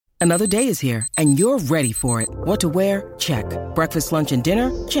Another day is here, and you're ready for it. What to wear? Check. Breakfast, lunch, and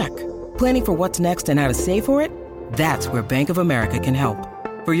dinner? Check. Planning for what's next and how to save for it? That's where Bank of America can help.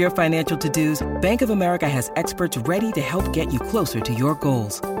 For your financial to-dos, Bank of America has experts ready to help get you closer to your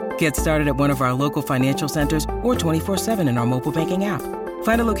goals. Get started at one of our local financial centers or 24/7 in our mobile banking app.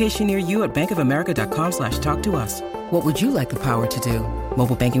 Find a location near you at bankofamerica.com/talktous. What would you like the power to do?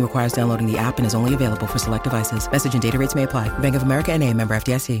 Mobile banking requires downloading the app and is only available for select devices. Message and data rates may apply. Bank of America N.A., member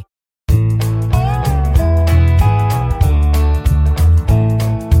FDIC.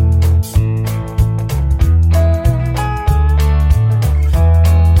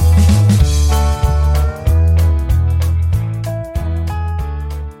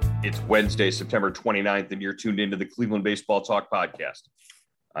 It's Wednesday, September 29th, and you're tuned into the Cleveland Baseball Talk podcast.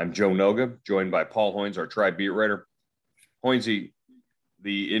 I'm Joe Noga, joined by Paul Hoynes, our Tribe beat writer. Hoynesy,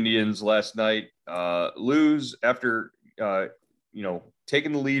 the Indians last night lose after,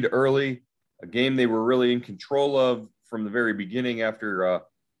 taking the lead early, a game they were really in control of from the very beginning after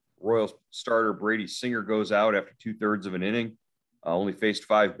Royals starter Brady Singer goes out after 2/3 of an inning. Only faced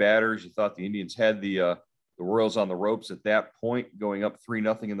 5 batters. You thought the Indians had the Royals on the ropes at that point, going up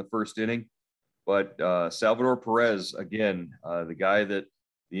 3-0 in the first inning. But Salvador Perez, again, the guy that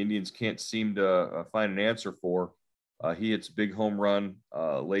the Indians can't seem to find an answer for, he hits a big home run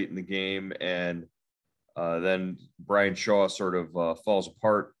late in the game, and then Brian Shaw sort of falls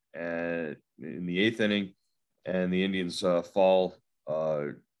apart in the 8th inning, and the Indians fall.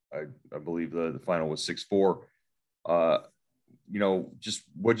 I believe the final was 6-4. Just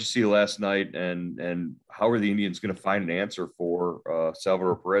what you see last night, and how are the Indians going to find an answer for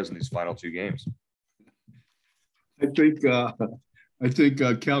Salvador Perez in these final 2 games? I think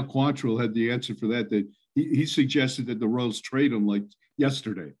Cal Quantrill had the answer for that. That he suggested that the Royals trade him like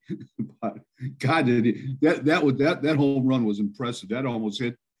yesterday. But God, that home run was impressive. That almost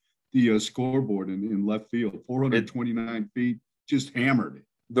hit the scoreboard in left field. 429 feet, just hammered it.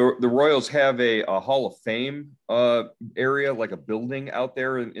 The Royals have a Hall of Fame area, like a building out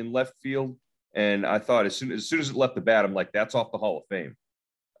there in left field. And I thought as soon as it left the bat, I'm like, that's off the Hall of Fame.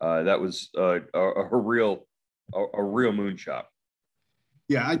 That was a real moonshot.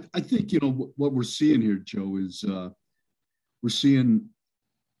 Yeah, I think, what we're seeing here, Joe, is we're seeing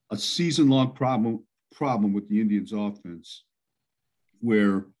a season-long problem with the Indians' offense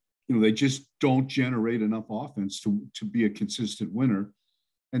where, they just don't generate enough offense to be a consistent winner.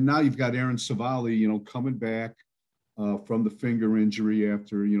 And now you've got Aaron Savali, coming back from the finger injury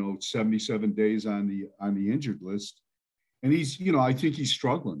after, 77 days on the injured list. And he's, I think he's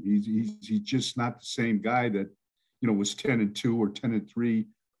struggling. He's just not the same guy that, was 10-2 or 10-3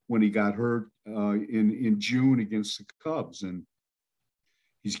 when he got hurt in June against the Cubs. And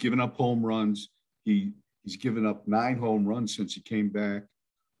he's given up home runs. He's given up 9 home runs since he came back,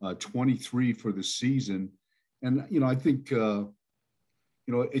 23 for the season. And, I think,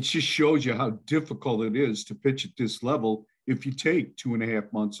 it just shows you how difficult it is to pitch at this level if you take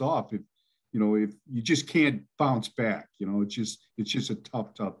 2.5 months off. If you just can't bounce back, it's just a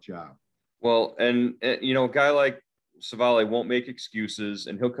tough job. Well, and a guy like Savali won't make excuses,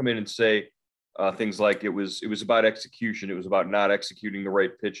 and he'll come in and say things like it was about execution. It was about not executing the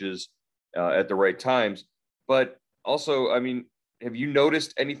right pitches at the right times. But also, I mean, have you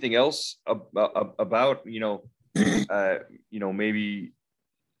noticed anything else about maybe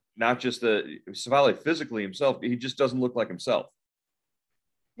not just Savali physically himself, he just doesn't look like himself.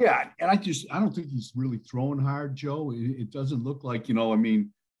 Yeah, and I don't think he's really throwing hard, Joe. It doesn't look like,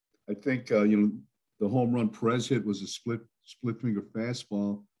 I think, the home run Perez hit was a split finger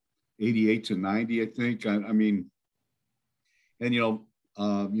fastball, 88-90, I think.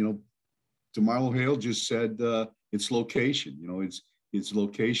 DeMarlo Hale just said it's location. Its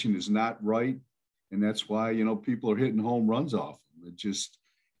location is not right, and that's why, people are hitting home runs off him.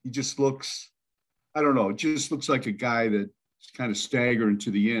 He just looks, I don't know, it just looks like a guy that's kind of staggering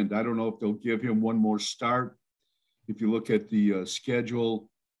to the end. I don't know if they'll give him one more start. If you look at the schedule,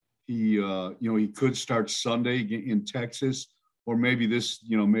 he could start Sunday in Texas, or maybe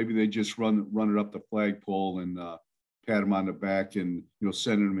maybe they just run it up the flagpole and pat him on the back and,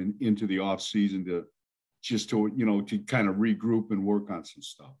 send him into the off season to kind of regroup and work on some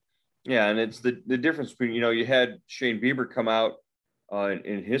stuff. Yeah. And it's the difference between, you had Shane Bieber come out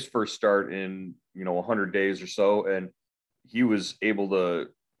in his first start in 100 days or so, and he was able to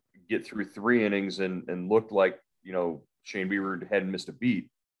get through 3 innings and looked like Shane Bieber hadn't missed a beat.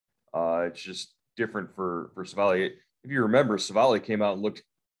 It's just different for Savali. If you remember, Savali came out and looked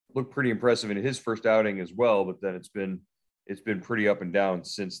pretty impressive in his first outing as well, but then it's been pretty up and down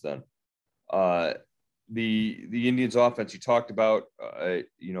since then. the Indians offense, you talked about,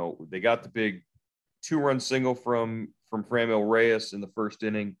 they got the big 2-run single from Framil Reyes in the first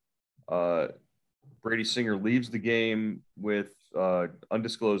inning. Brady Singer leaves the game with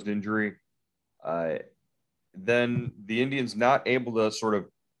undisclosed injury. Then the Indians not able to sort of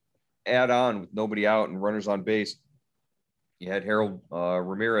add on with nobody out and runners on base. You had Harold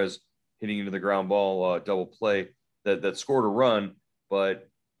Ramirez hitting into the ground ball double play that scored a run, but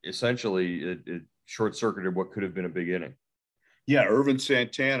essentially it short-circuited what could have been a big inning. Yeah, Irvin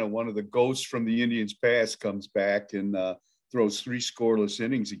Santana, one of the ghosts from the Indians' past, comes back and throws 3 scoreless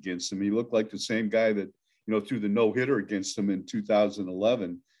innings against them. He looked like the same guy that, threw the no-hitter against them in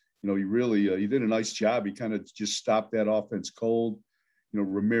 2011. He really he did a nice job. He kind of just stopped that offense cold.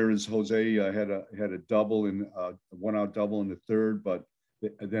 Ramirez Jose had a double and a 1-out double in the third, but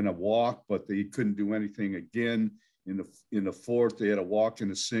then a walk, but they couldn't do anything again in the fourth. They had a walk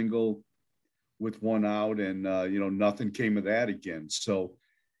and a single with 1 out, and nothing came of that again. So,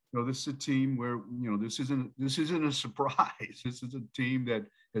 this is a team where this isn't a surprise. This is a team that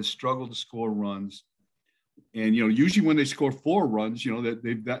has struggled to score runs, and usually when they score 4 runs, that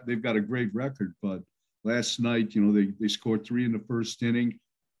they've got a great record. But last night, they scored 3 in the first inning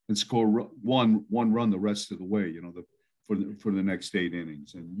and score one run the rest of the way. For the next 8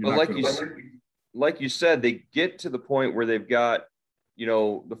 innings, and like you said, they get to the point where they've got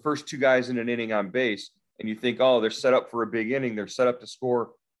the first 2 guys in an inning on base, and you think, oh, they're set up for a big inning. They're set up to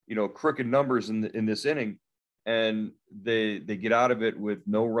score, crooked numbers in this inning, and they get out of it with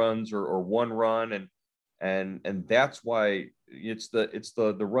no runs or 1 run, and that's why it's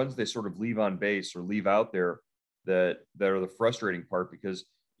the runs they sort of leave on base or leave out there that are the frustrating part, because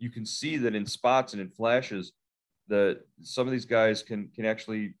you can see that in spots and in flashes that some of these guys can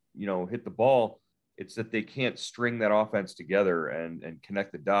actually hit the ball. It's that they can't string that offense together and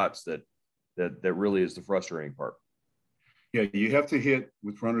connect the dots that really is the frustrating part. Yeah, you have to hit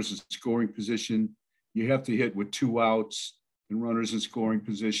with runners in scoring position. You have to hit with 2 outs and runners in scoring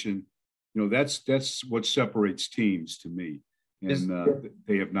position. That's what separates teams to me, and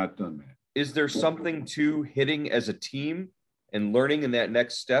they have not done that. Is there something to hitting as a team and learning in that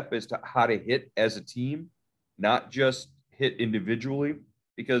next step as to how to hit as a team, not just hit individually?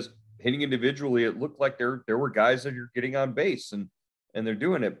 Because hitting individually, it looked like there were guys that you're getting on base and they're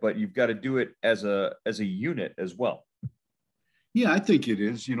doing it, but you've got to do it as a unit as well. Yeah, I think it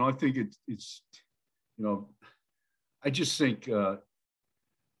is. I think it's I just think, I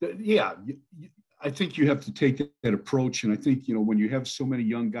think you have to take that approach. And I think, when you have so many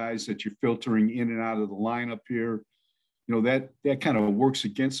young guys that you're filtering in and out of the lineup here, that kind of works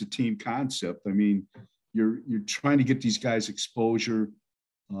against the team concept. I mean, you're trying to get these guys exposure.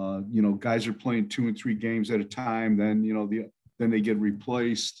 Guys are playing 2 and 3 games at a time. Then, then they get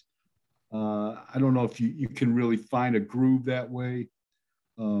replaced. I don't know if you can really find a groove that way.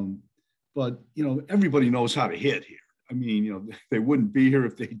 But, everybody knows how to hit here. I mean, they wouldn't be here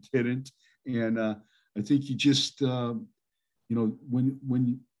if they didn't. And I think you just, when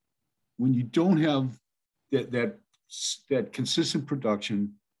you don't have that consistent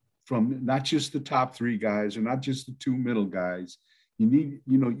production from not just the top 3 guys or not just the 2 middle guys, you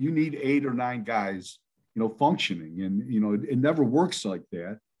need 8 or 9 guys, functioning. And, it never works like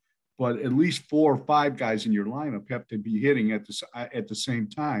that. But at least 4 or 5 guys in your lineup have to be hitting at the same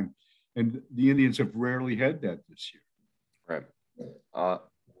time. And the Indians have rarely had that this year. Right.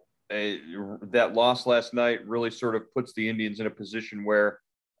 That loss last night really sort of puts the Indians in a position where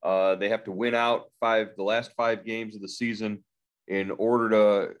they have to win out the last 5 games of the season in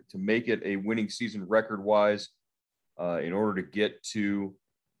order to make it a winning season record-wise, in order to get to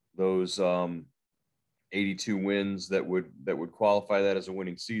those 82 wins that would qualify that as a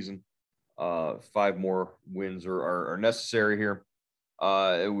winning season. 5 more wins are necessary here.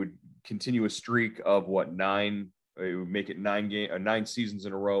 It would continue a streak of 9. It would make it 9 seasons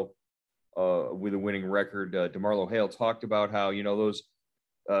in a row with a winning record. DeMarlo Hale talked about how those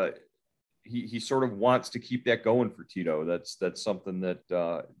he sort of wants to keep that going for Tito. That's something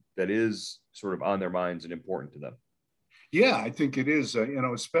that is sort of on their minds and important to them. Yeah, I think it is.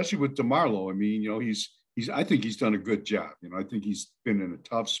 Especially with DeMarlo. I mean, I think he's done a good job. I think he's been in a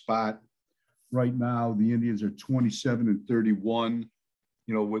tough spot right now. The Indians are 27 and 31.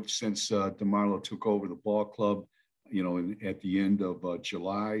 Since DeMarlo took over the ball club, at the end of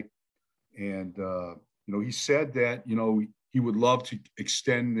July. And, he said that, he would love to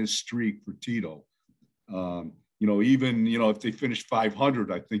extend this streak for Tito. Even, if they finished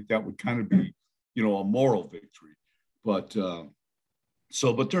 500, I think that would kind of be, a moral victory. But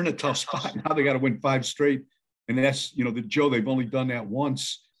but they're in a tough spot. Now they got to win 5 straight. And that's, Joe, they've only done that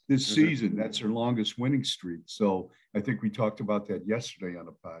once this season. That's their longest winning streak. So I think we talked about that yesterday on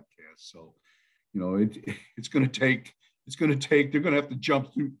the podcast. So, it's going to take, they're going to have to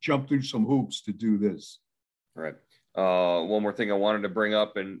jump through some hoops to do this. All right. One more thing I wanted to bring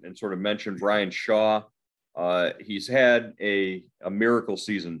up and sort of mention Brian Shaw. He's had a miracle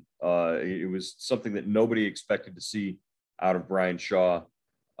season. It was something that nobody expected to see out of Brian Shaw,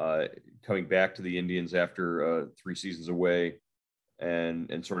 coming back to the Indians after 3 seasons away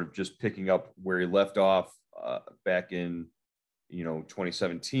and sort of just picking up where he left off back in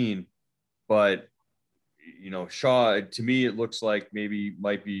 2017. But Shaw, to me, it looks like maybe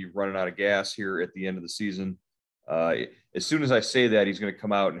might be running out of gas here at the end of the season. As soon as I say that, he's going to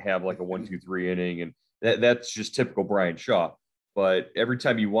come out and have like a 1-2-3 inning, and that's just typical Brian Shaw. But every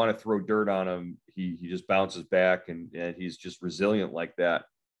time you want to throw dirt on him, he just bounces back, and he's just resilient like that.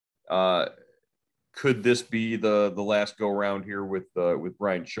 Could this be the last go around here with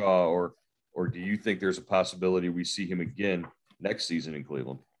Brian Shaw, or do you think there's a possibility we see him again next season in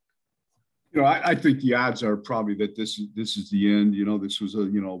Cleveland? I think the odds are probably that this is the end. This was a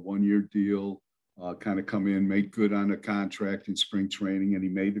 1-year deal, kind of come in, make good on a contract in spring training, and he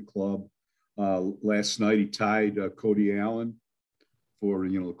made the club. Last night he tied Cody Allen for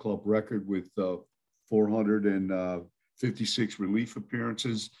the club record with 456 relief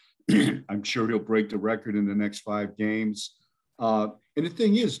appearances. I'm sure he'll break the record in the next 5 games. And the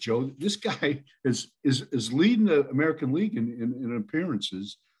thing is, Joe, this guy is leading the American League in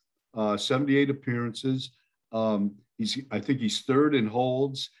appearances. 78 appearances. I think he's 3rd in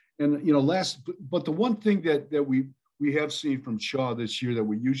holds. And but the one thing that we have seen from Shaw this year that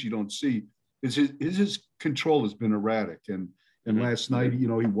we usually don't see is his control has been erratic. And last night, he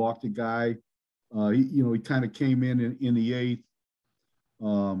walked a guy. He kind of came in the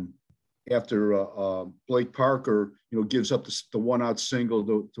 8th after Blake Parker, gives up the 1-out single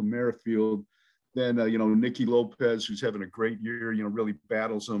to Merrifield. Then Nicky Lopez, who's having a great year, really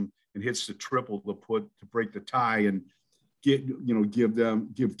battles him and hits the triple to break the tie and give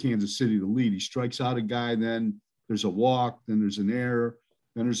Kansas City the lead. He strikes out a guy, then there's a walk, then there's an error,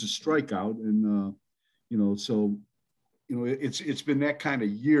 then there's a strikeout, and it's been that kind of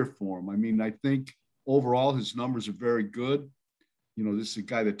year for him. I mean, I think overall his numbers are very good. This is a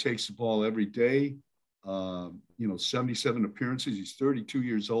guy that takes the ball every day. 77 appearances. He's 32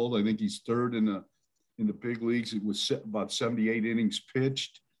 years old. I think he's 3rd in the big leagues. It was about 78 innings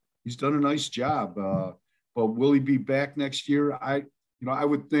pitched. He's done a nice job. But will he be back next year? I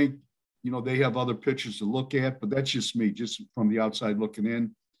would think, they have other pitchers to look at, but that's just me, just from the outside looking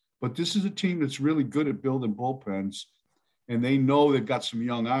in. But this is a team that's really good at building bullpens, and they know they've got some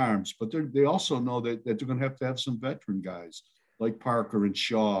young arms, but they also know that they're going to have some veteran guys like Parker and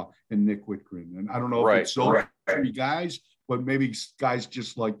Shaw and Nick Whitgren. And I don't know if it's those 3 guys, but maybe guys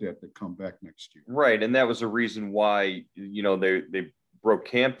just like that come back next year. Right. And that was a reason why, they broke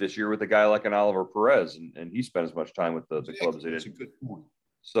camp this year with a guy like an Oliver Perez, and he spent as much time with the club as he did. That's a good point.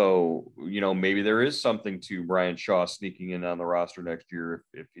 So, maybe there is something to Brian Shaw sneaking in on the roster next year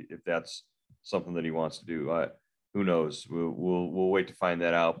if that's something that he wants to do. Who knows? We'll wait to find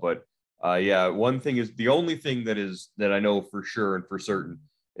that out. But one thing is, the only thing that I know for sure and for certain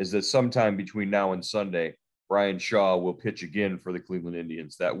is that sometime between now and Sunday, Brian Shaw will pitch again for the Cleveland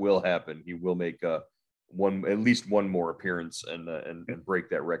Indians. That will happen. He will make at least one more appearance and break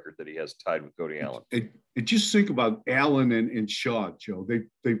that record that he has tied with Cody Allen. And just think about Allen and Shaw, Joe.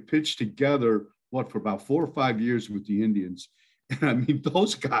 They pitched together for about 4 or 5 years with the Indians. And I mean,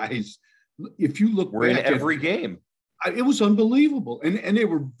 those guys, if you look back in every game, it was unbelievable. And they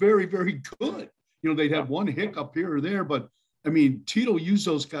were very, very good. They'd have one hiccup here or there, but I mean, Tito used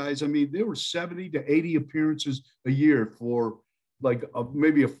those guys. I mean, there were 70 to 80 appearances a year for like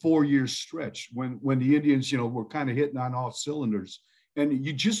maybe a 4-year stretch when the Indians, were kind of hitting on all cylinders. And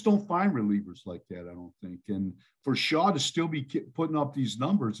you just don't find relievers like that, I don't think. And for Shaw to still be putting up these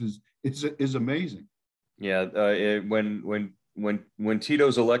numbers is amazing. Yeah, when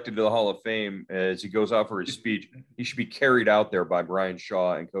Tito's elected to the Hall of Fame, as he goes out for his speech, he should be carried out there by Brian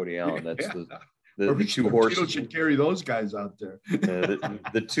Shaw and Cody Allen. That's the 2 horses. Tito should carry those guys out there.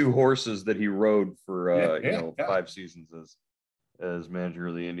 the 2 horses that he rode for 5 seasons as manager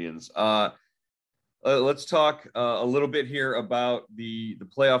of the Indians. Let's talk a little bit here about the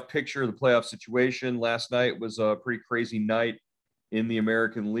playoff picture, the playoff situation. Last night was a pretty crazy night in the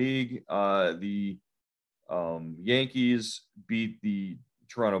American League. The Yankees beat the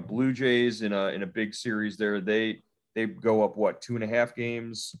Toronto Blue Jays in a big series there. They go up 2.5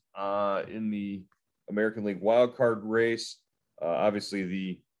 games in the American League wild card race.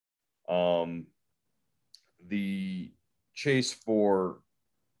 Obviously the chase for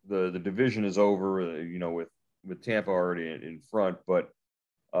the division is over, with Tampa already in front, but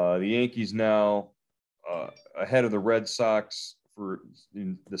the Yankees now ahead of the Red Sox for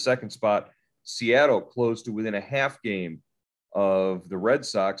in the second spot. Seattle closed to within a half game of the Red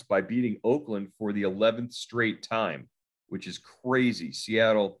Sox by beating Oakland for the 11th straight time, which is crazy.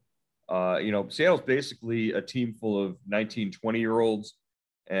 Seattle's basically a team full of 19, 20-year-olds,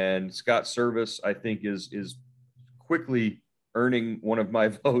 and Scott Service, I think, is quickly earning one of my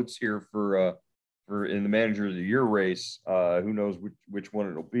votes here for in the Manager of the Year race. Who knows which one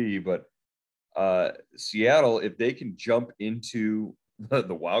it'll be, but Seattle, if they can jump into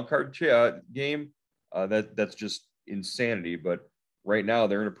the wild card game, that's just insanity. But right now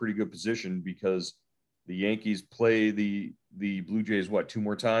they're in a pretty good position because the Yankees play the Blue Jays two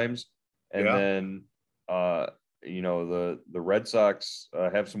more times, and then the Red Sox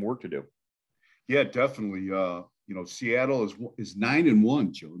have some work to do. Yeah, definitely. Seattle is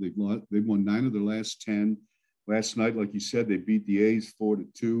 9-1, Joe. They've won 9 of their last 10. Last night, like you said, they beat the A's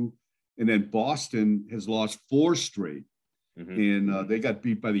 4-2, and then Boston has lost 4 straight. Mm-hmm. And they got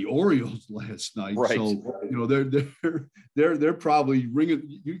beat by the Orioles last night. Right. So they're probably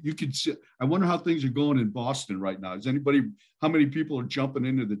ringing. You could see. I wonder how things are going in Boston right now. How many people are jumping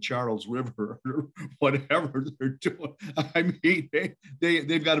into the Charles River or whatever they're doing? I mean,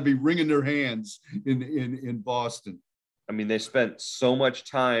 they've got to be wringing their hands in Boston. I mean, they spent so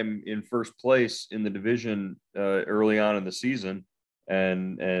much time in first place in the division early on in the season,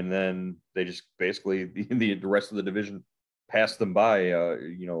 and then they just basically the rest of the division passed them by,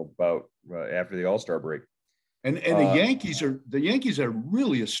 about after the All-Star break. And the Yankees are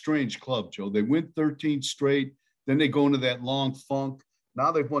really a strange club, Joe. They win 13 straight, then they go into that long funk.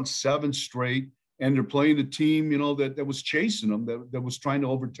 Now they've won 7 straight, and they're playing a team, that was chasing them, that was trying to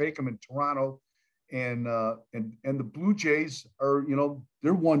overtake them in Toronto. And the Blue Jays are,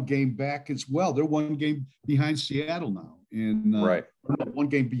 they're 1 game back as well. They're 1 game behind Seattle now, and 1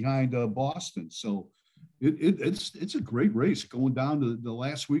 game behind Boston. So it's a great race going down to the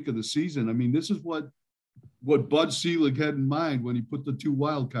last week of the season. I mean, this is what Bud Selig had in mind when he put the 2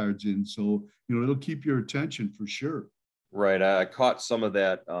 wild cards in. So, it'll keep your attention for sure. Right. I caught some of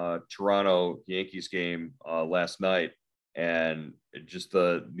that Toronto Yankees game last night, and just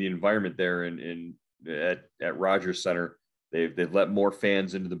the environment there at Rogers Center. They've let more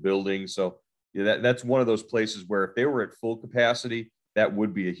fans into the building. So that's one of those places where if they were at full capacity, that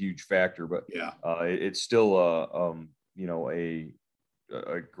would be a huge factor, but it's still a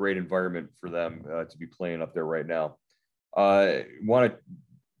great environment for them to be playing up there right now. Want to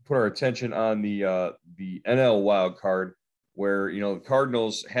put our attention on the NL wild card, where the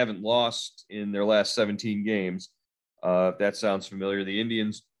Cardinals haven't lost in their last 17 games. If that sounds familiar, the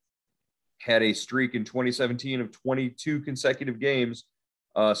Indians had a streak in 2017 of 22 consecutive games,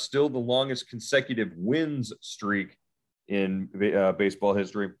 still the longest consecutive wins streak in baseball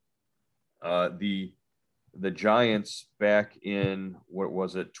history. The Giants back in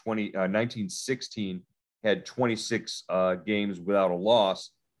 1916 had 26 games without a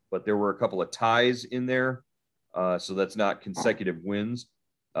loss, but there were a couple of ties in there, so that's not consecutive wins.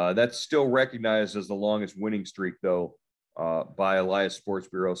 That's still recognized as the longest winning streak, though, by Elias Sports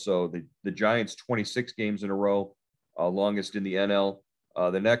Bureau. So the Giants 26 games in a row, longest in the NL.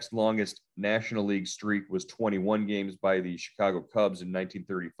 The next longest National League streak was 21 games by the Chicago Cubs in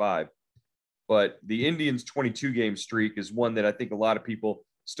 1935. But the Indians' 22-game streak is one that I think a lot of people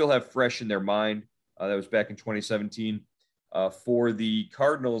still have fresh in their mind. That was back in 2017. For the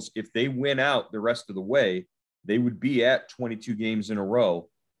Cardinals, if they win out the rest of the way, they would be at 22 games in a row,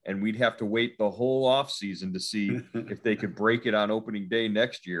 and we'd have to wait the whole offseason to see if they could break it on opening day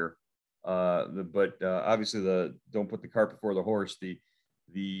next year. But obviously, don't put the cart before the horse.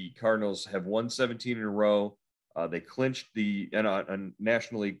 The Cardinals have won 17 in a row. They clinched the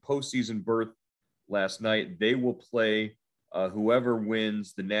National League postseason berth last night. They will play whoever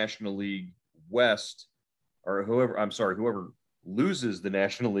wins the National League West, or whoever loses the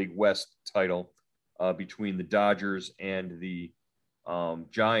National League West title between the Dodgers and the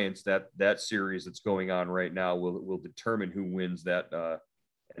Giants. That series that's going on right now will determine who wins that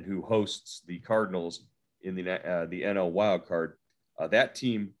and who hosts the Cardinals in the NL wild card. That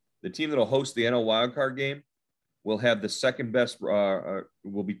team, the team that'll host the NL wildcard game, will have the second best. The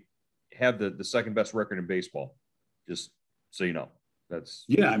second best record in baseball. Just so you know, that's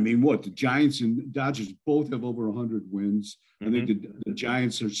I mean, the Giants and Dodgers both have over 100 wins. Mm-hmm. I think the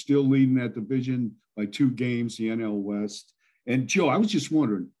Giants are still leading that division by 2 games, the NL West. And Joe, I was just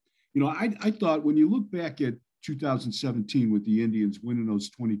wondering, I thought when you look back at 2017 with the Indians winning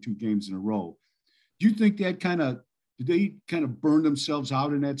those 22 games in a row, do you think that kind of Did they kind of burn themselves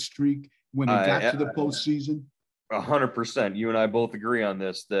out in that streak when they got to the postseason? 100%. You and I both agree on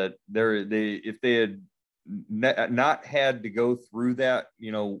this, that if they had not had to go through that,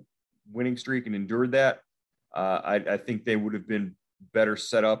 winning streak and endured that, I think they would have been better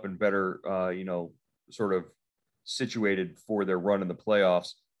set up and better, sort of situated for their run in the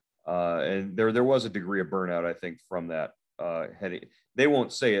playoffs. And there was a degree of burnout, I think, from that. They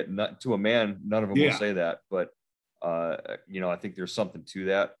won't say it, not to a man. None of them will say that, but I think there's something to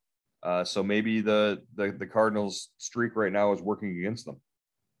that. So maybe the Cardinals streak right now is working against them.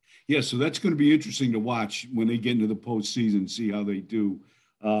 Yeah, so that's going to be interesting to watch when they get into the postseason, see how they do.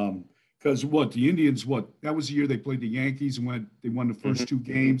 Because the Indians, that was the year they played the Yankees and they won the first two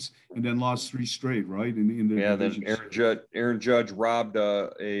games and then lost 3 straight, right? Then Aaron Judge robbed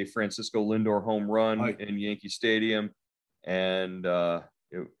a Francisco Lindor home run in Yankee Stadium, and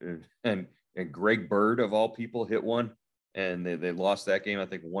Greg Bird, of all people, hit one, and they lost that game, I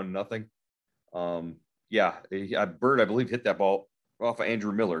think 1-0. Bird, I believe, hit that ball off of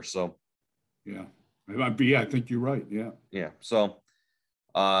Andrew Miller. So I think you're right. Yeah. So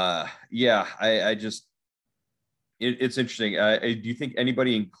I just it's interesting. Do you think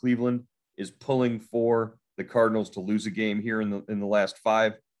anybody in Cleveland is pulling for the Cardinals to lose a game here in the last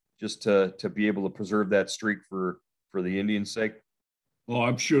 5, just to be able to preserve that streak for the Indians' sake? Oh,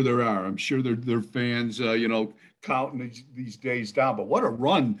 I'm sure there are. I'm sure they're fans, counting these days down. But what a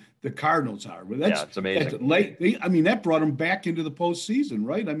run the Cardinals are! It's amazing. That brought them back into the postseason,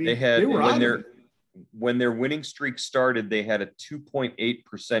 right? I mean, they were when their winning streak started, they had a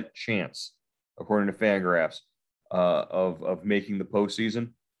 2.8% chance, according to Fangraphs, of making the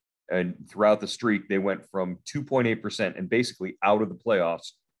postseason. And throughout the streak, they went from 2.8% and basically out of the playoffs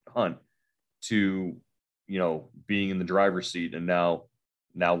hunt to, being in the driver's seat, and now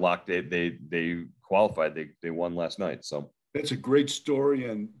locked. They qualified. They won last night. So that's a great story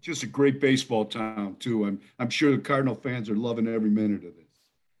and just a great baseball town too. I'm sure the Cardinal fans are loving every minute of this.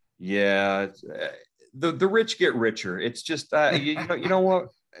 Yeah, the rich get richer. It's just you know what?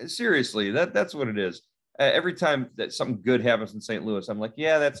 Seriously, that's what it is. Every time that something good happens in St. Louis, I'm like,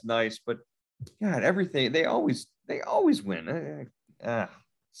 yeah, that's nice, but God, everything they always win.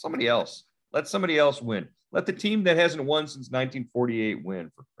 Somebody else. Let somebody else win. Let the team that hasn't won since 1948 win,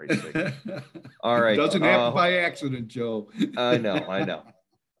 for Christ's sake. All right. It doesn't happen by accident, Joe. I know.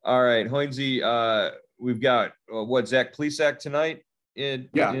 All right, Hoinsey, we've got Zach Plesac tonight.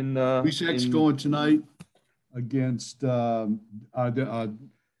 Plesac's going tonight against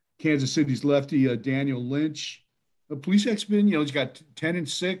Kansas City's lefty Daniel Lynch. Plesac's been, he's got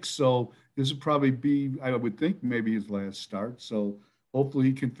 10-6, so this will probably be, I would think, maybe his last start. So hopefully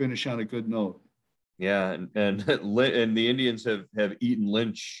he can finish on a good note. Yeah, and the Indians have eaten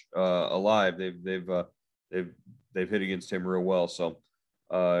Lynch alive. They've hit against him real well. So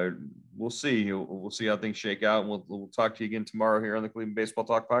we'll see. We'll see how things shake out. And we'll talk to you again tomorrow here on the Cleveland Baseball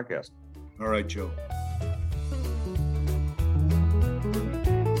Talk podcast. All right, Joe.